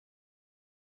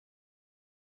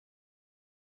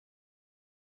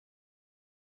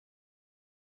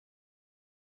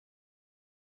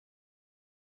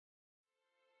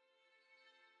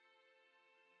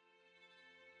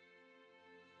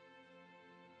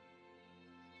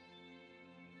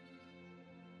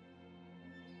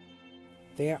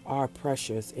There are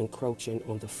pressures encroaching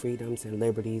on the freedoms and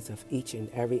liberties of each and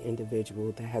every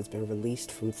individual that has been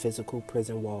released from physical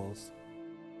prison walls.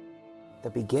 The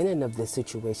beginning of this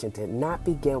situation did not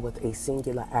begin with a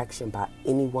singular action by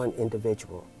any one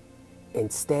individual.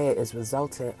 Instead, is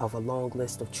resultant of a long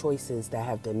list of choices that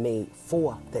have been made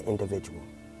for the individual.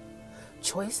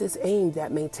 Choices aimed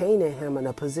at maintaining him in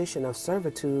a position of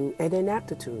servitude and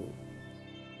inaptitude.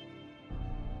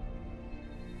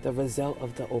 The result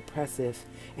of the oppressive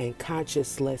and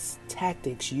conscienceless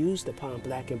tactics used upon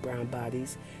black and brown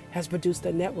bodies has produced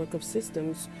a network of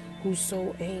systems whose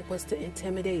sole aim was to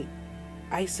intimidate,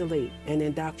 isolate, and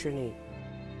indoctrinate.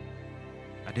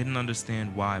 I didn't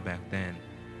understand why back then,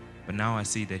 but now I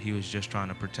see that he was just trying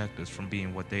to protect us from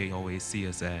being what they always see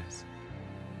us as.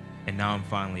 And now I'm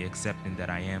finally accepting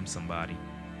that I am somebody,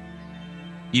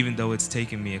 even though it's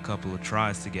taken me a couple of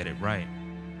tries to get it right.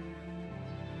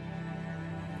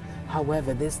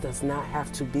 However, this does not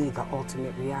have to be the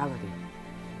ultimate reality.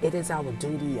 It is our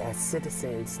duty as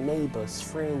citizens, neighbors,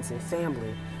 friends, and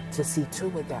family to see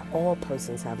to it that all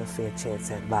persons have a fair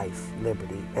chance at life,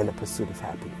 liberty, and the pursuit of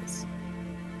happiness.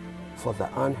 For the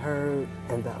unheard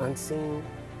and the unseen,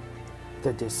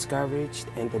 the discouraged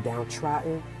and the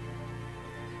downtrodden,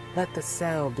 let the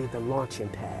cell be the launching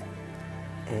pad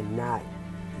and not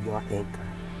your anchor.